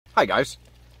Hi guys.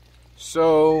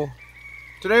 So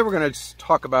today we're going to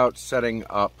talk about setting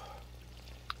up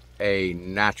a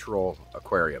natural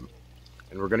aquarium,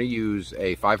 and we're going to use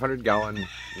a 500-gallon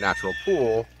natural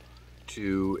pool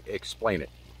to explain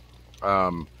it.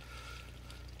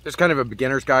 This is kind of a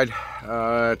beginner's guide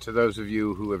to those of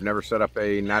you who have never set up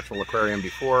a natural aquarium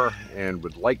before and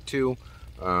would like to.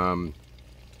 So I'm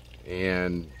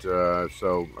going to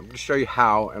show you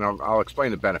how, and I'll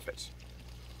explain the benefits.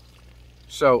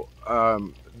 So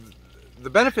the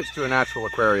benefits to a natural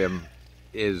aquarium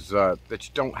is that you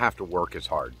don't have to work as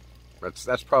hard.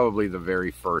 That's probably the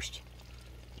very first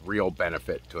real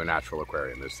benefit to a natural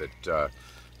aquarium, is that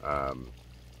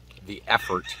the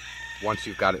effort, once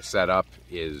you've got it set up,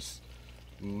 is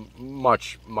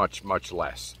much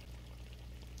less.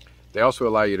 They also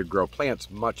allow you to grow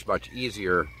plants much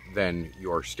easier than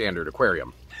your standard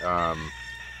aquarium.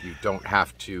 You don't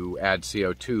have to add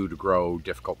CO2 to grow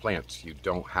difficult plants. You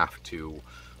don't have to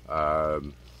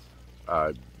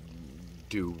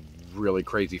do really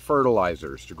crazy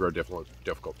fertilizers to grow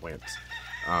difficult plants.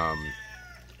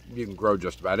 You can grow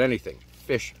just about anything.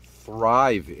 Fish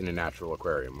thrive in a natural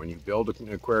aquarium. When you build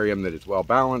an aquarium that is well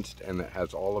balanced and that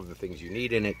has all of the things you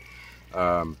need in it,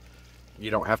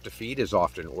 you don't have to feed as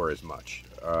often or as much.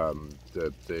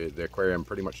 The aquarium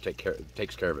pretty much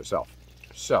takes care of itself.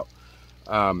 So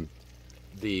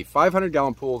the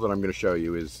 500-gallon pool that I'm going to show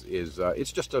you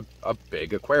it's just a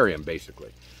big aquarium,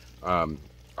 basically. I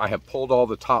have pulled all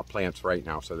the top plants right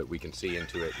now so that we can see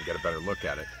into it and get a better look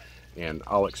at it. And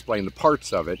I'll explain the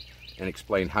parts of it and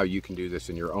explain how you can do this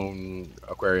in your own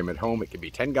aquarium at home. It can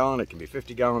be 10-gallon, it can be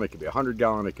 50-gallon, it can be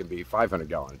 100-gallon, it can be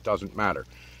 500-gallon. It doesn't matter.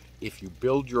 If you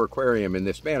build your aquarium in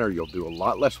this manner, you'll do a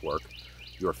lot less work.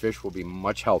 Your fish will be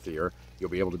much healthier.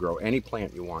 You'll be able to grow any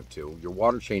plant you want to. Your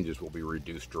water changes will be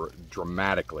reduced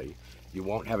dramatically. You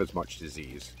won't have as much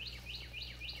disease.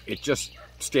 It just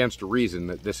stands to reason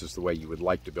that this is the way you would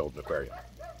like to build an aquarium.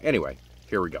 Anyway,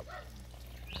 here we go.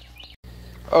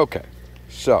 Okay,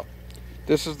 so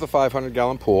this is the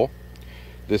 500-gallon pool.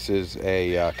 This is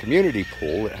a community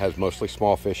pool. It has mostly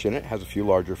small fish in it. It has a few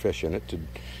larger fish in it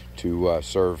to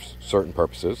serve certain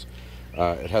purposes.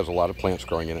 It has a lot of plants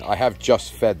growing in it. I have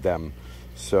just fed them,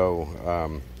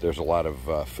 so there's a lot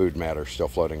of food matter still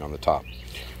floating on the top.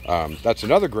 That's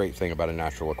another great thing about a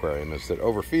natural aquarium, is that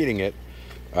overfeeding it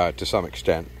to some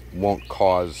extent won't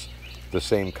cause the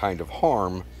same kind of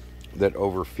harm that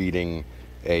overfeeding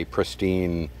a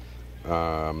pristine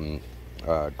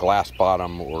glass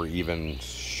bottom or even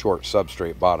short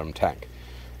substrate bottom tank.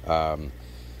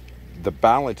 The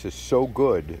balance is so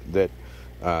good that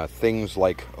things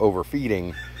like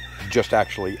overfeeding just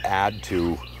actually add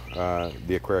to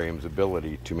the aquarium's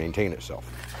ability to maintain itself.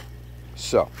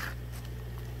 So,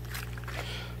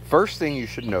 first thing you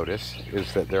should notice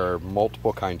is that there are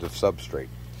multiple kinds of substrate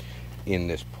in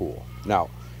this pool. Now,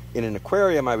 in an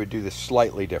aquarium, I would do this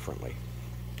slightly differently,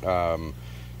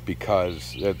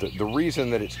 because the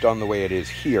reason that it's done the way it is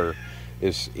here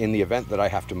is, in the event that I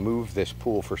have to move this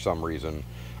pool for some reason,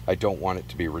 I don't want it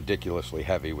to be ridiculously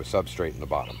heavy with substrate in the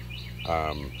bottom,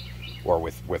 or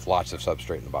with lots of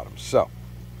substrate in the bottom. So,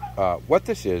 what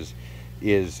this is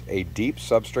a deep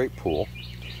substrate pool,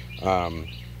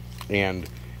 and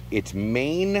its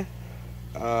main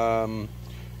bottom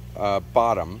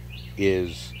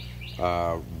is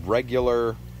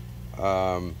regular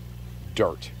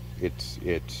dirt.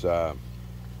 It's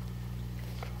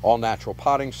all natural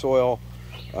potting soil.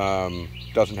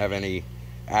 Doesn't have any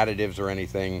additives or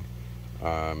anything.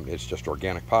 It's just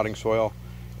organic potting soil,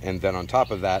 and then on top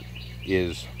of that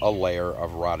is a layer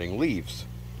of rotting leaves.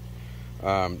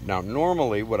 Now,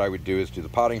 normally what I would do is do the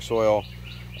potting soil,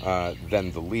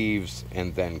 then the leaves,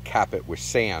 and then cap it with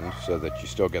sand so that you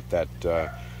still get that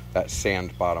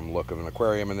sand bottom look of an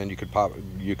aquarium, and then you could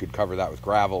cover that with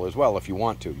gravel as well if you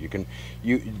want to.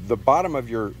 The bottom of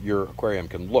your aquarium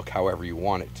can look however you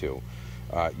want it to.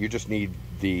 You just need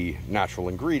the natural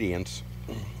ingredients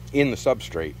in the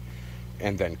substrate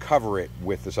and then cover it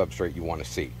with the substrate you want to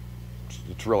see.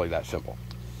 It's really that simple.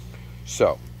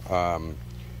 So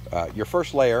your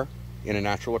first layer in a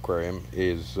natural aquarium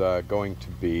is going to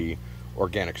be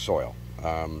organic soil.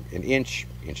 An inch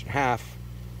and a half,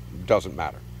 doesn't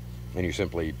matter. And you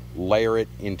simply layer it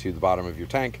into the bottom of your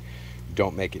tank.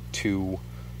 Don't make it too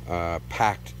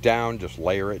packed down, just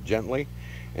layer it gently.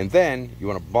 And then you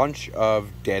want a bunch of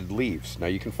dead leaves. Now,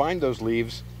 you can find those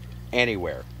leaves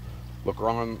anywhere. Look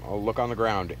on the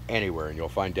ground anywhere and you'll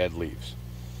find dead leaves.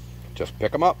 Just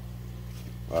pick them up.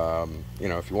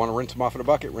 If you want to rinse them off in a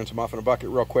bucket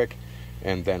real quick,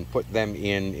 and then put them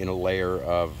in a layer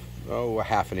of a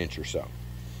half an inch or so.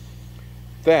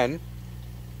 Then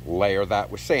layer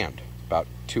that with sand, about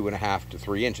 2.5 to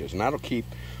 3 inches, and that'll keep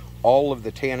all of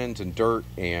the tannins and dirt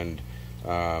and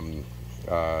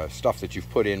stuff that you've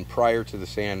put in prior to the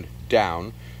sand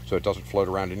down, so it doesn't float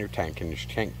around in your tank, and your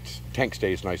tank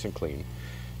stays nice and clean.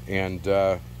 And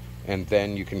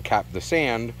then you can cap the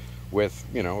sand with,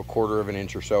 you know, 1/4 of an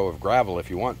inch or so of gravel if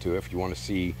you want to. If you want to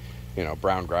see, you know,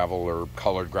 brown gravel or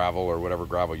colored gravel or whatever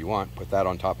gravel you want, put that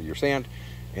on top of your sand,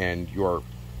 and your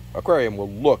aquarium will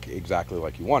look exactly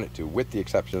like you want it to, with the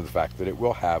exception of the fact that it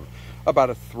will have about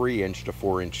a 3-inch to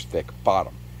 4-inch thick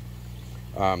bottom.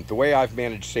 The way I've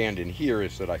managed sand in here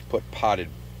is that I've put potted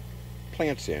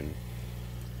plants in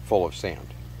full of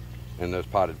sand, and those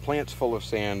potted plants full of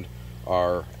sand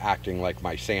are acting like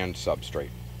my sand substrate.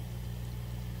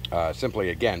 Simply,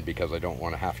 again, because I don't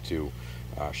want to have to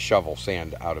shovel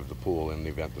sand out of the pool in the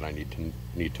event that I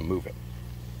need to move it.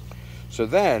 So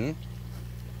then,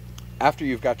 after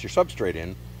you've got your substrate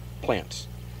in, plants.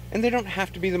 And they don't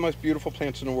have to be the most beautiful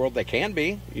plants in the world. They can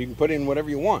be. You can put in whatever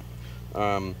you want.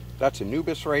 That's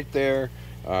Anubis right there.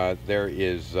 There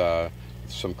is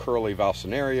some curly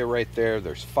Valsenaria right there.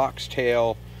 There's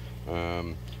foxtail.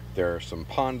 There are some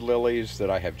pond lilies that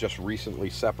I have just recently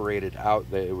separated out.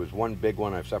 It was one big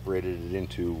one. I've separated it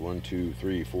into 1, 2,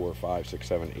 3, 4, 5, 6,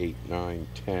 7, 8, 9,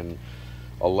 10,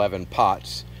 11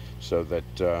 pots, so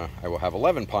that I will have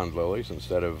 11 pond lilies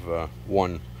instead of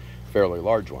one fairly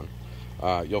large one.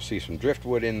 You'll see some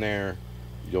driftwood in there.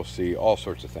 You'll see all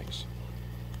sorts of things.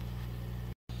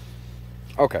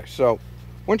 Okay, so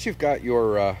once you've got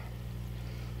your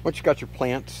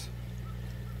plants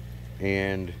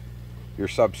and your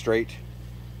substrate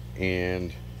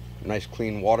and nice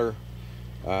clean water,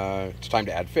 it's time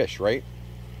to add fish, right?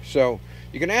 So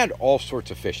you can add all sorts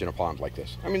of fish in a pond like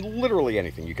this. I mean, literally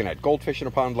anything. You can add goldfish in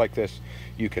a pond like this.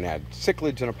 You can add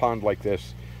cichlids in a pond like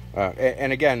this.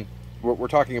 And again, we're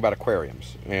talking about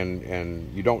aquariums, and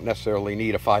you don't necessarily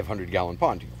need a 500-gallon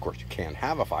pond. Of course, you can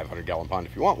have a 500-gallon pond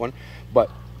if you want one,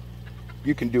 but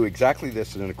you can do exactly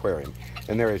this in an aquarium.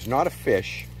 And there is not a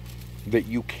fish that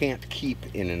you can't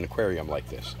keep in an aquarium like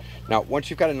this. Now, once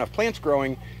you've got enough plants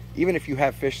growing, even if you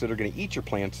have fish that are going to eat your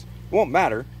plants, it won't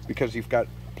matter, because you've got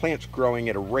plants growing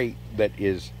at a rate that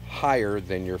is higher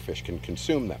than your fish can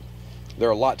consume them. There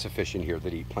are lots of fish in here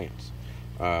that eat plants.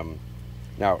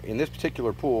 Now, in this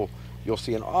particular pool, you'll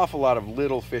see an awful lot of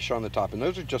little fish on the top, and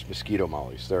those are just mosquito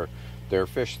mollies. They're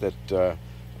fish that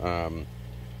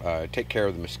take care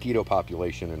of the mosquito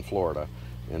population in Florida,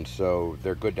 and so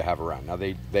they're good to have around. Now,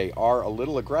 they are a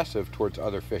little aggressive towards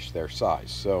other fish their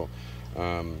size, so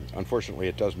unfortunately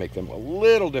it does make them a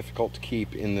little difficult to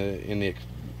keep to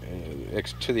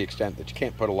the extent that you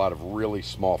can't put a lot of really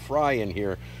small fry in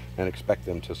here and expect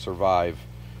them to survive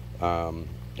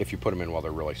if you put them in while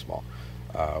they're really small.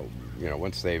 You know,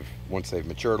 once they've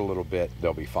matured a little bit,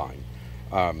 they'll be fine.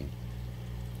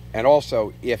 And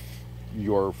also, if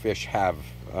your fish have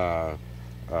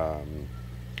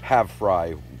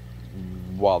fry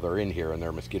while they're in here and there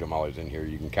are mosquito mollies in here,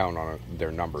 you can count on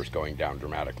their numbers going down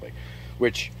dramatically,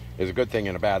 which is a good thing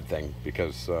and a bad thing,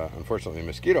 because unfortunately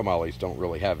mosquito mollies don't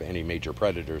really have any major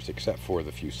predators except for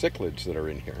the few cichlids that are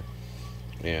in here,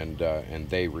 and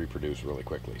they reproduce really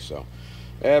quickly. So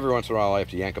every once in a while I have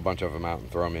to yank a bunch of them out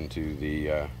and throw them into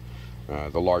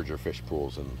the larger fish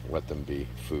pools and let them be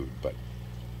food. But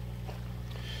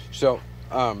so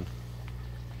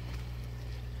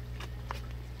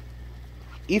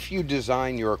if you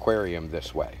design your aquarium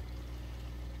this way,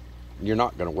 you're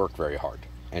not going to work very hard,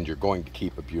 and you're going to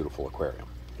keep a beautiful aquarium.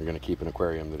 You're going to keep an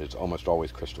aquarium that is almost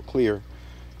always crystal clear.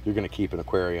 You're going to keep an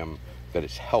aquarium that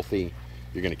is healthy.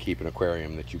 You're going to keep an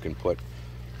aquarium that you can put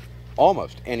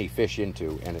almost any fish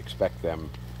into and expect them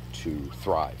to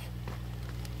thrive.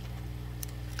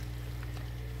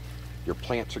 Your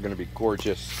plants are going to be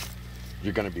gorgeous.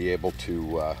 You're going to be able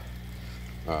to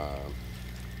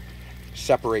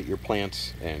separate your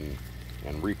plants and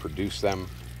reproduce them.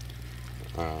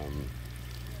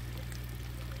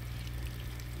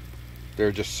 There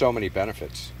are just so many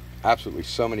benefits, absolutely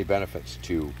so many benefits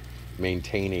to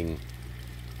maintaining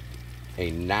a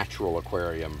natural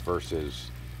aquarium versus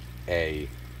a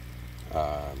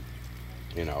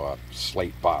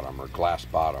slate bottom or glass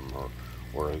bottom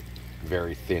or a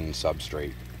very thin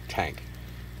substrate tank.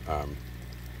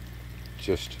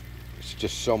 It's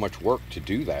just so much work to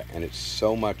do that, and it's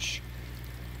so much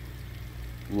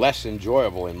less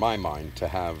enjoyable in my mind to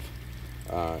have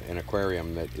an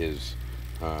aquarium that is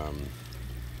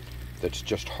that's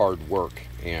just hard work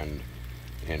and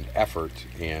effort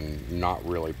and not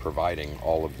really providing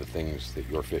all of the things that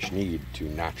your fish need to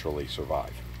naturally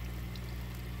survive.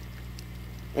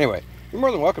 Anyway, you're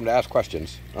more than welcome to ask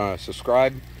questions.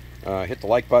 Subscribe hit the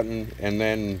like button, and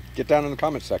then get down in the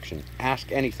comment section.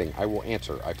 Ask anything. I will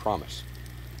answer. I promise.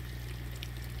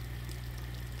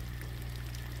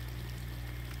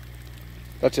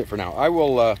 That's it for now. I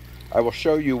will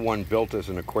show you one built as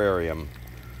an aquarium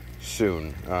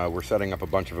soon. We're setting up a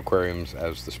bunch of aquariums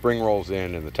as the spring rolls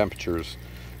in and the temperatures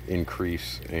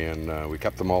increase, and we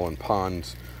kept them all in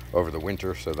ponds over the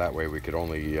winter, so that way we would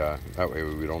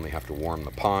only have to warm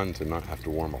the ponds and not have to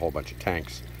warm a whole bunch of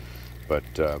tanks.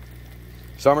 But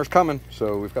summer's coming,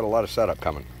 so we've got a lot of setup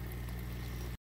coming.